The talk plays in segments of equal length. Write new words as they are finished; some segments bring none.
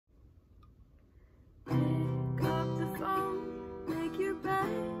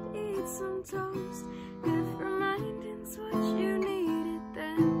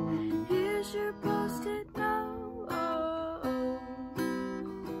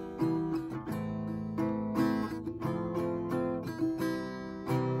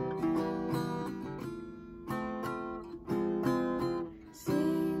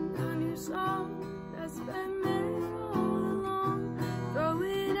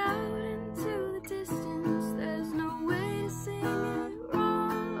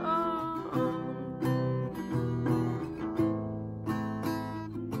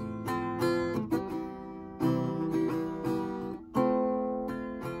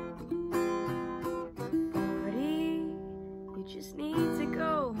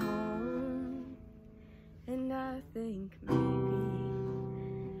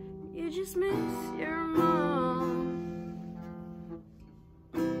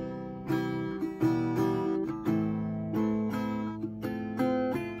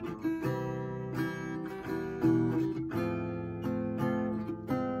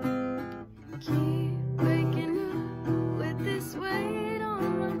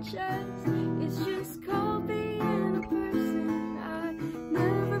chest. It's just called being a person. I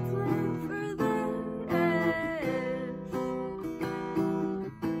never planned for this.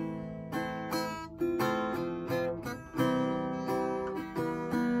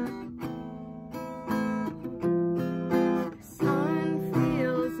 The sun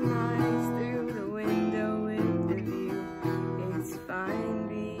feels nice through the window with the view. It's fine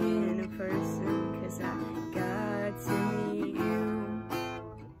being a person, 'cause I got to meet you.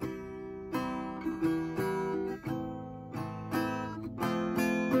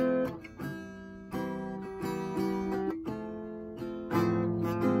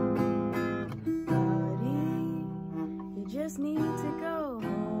 Buddy, you just need to go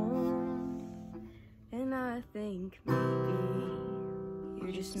home. And I think maybe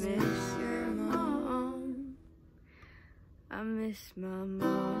you just miss your mom. I miss my mom.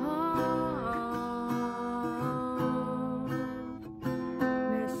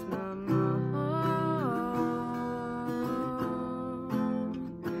 Miss my mom.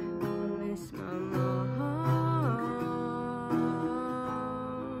 I miss my mom.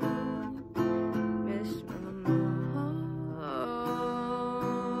 Miss my mom.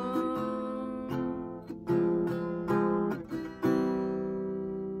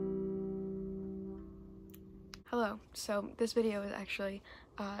 Hello, so this video is actually,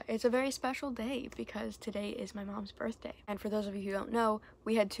 it's a very special day because today is my mom's birthday. And for those of you who don't know,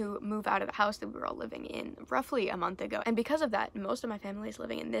 we had to move out of the house that we were all living in roughly a month ago. And because of that, most of my family is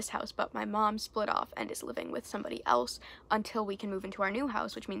living in this house, but my mom split off and is living with somebody else until we can move into our new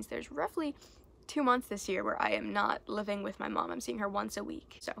house, which means there's roughly 2 months this year where I am not living with my mom. I'm seeing her once a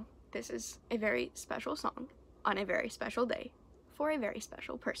week. So this is a very special song on a very special day for a very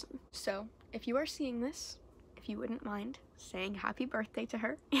special person. So if you are seeing this, if you wouldn't mind saying happy birthday to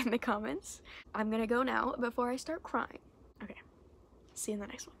her in the comments. I'm gonna go now before I start crying. Okay, see you in the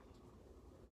next one.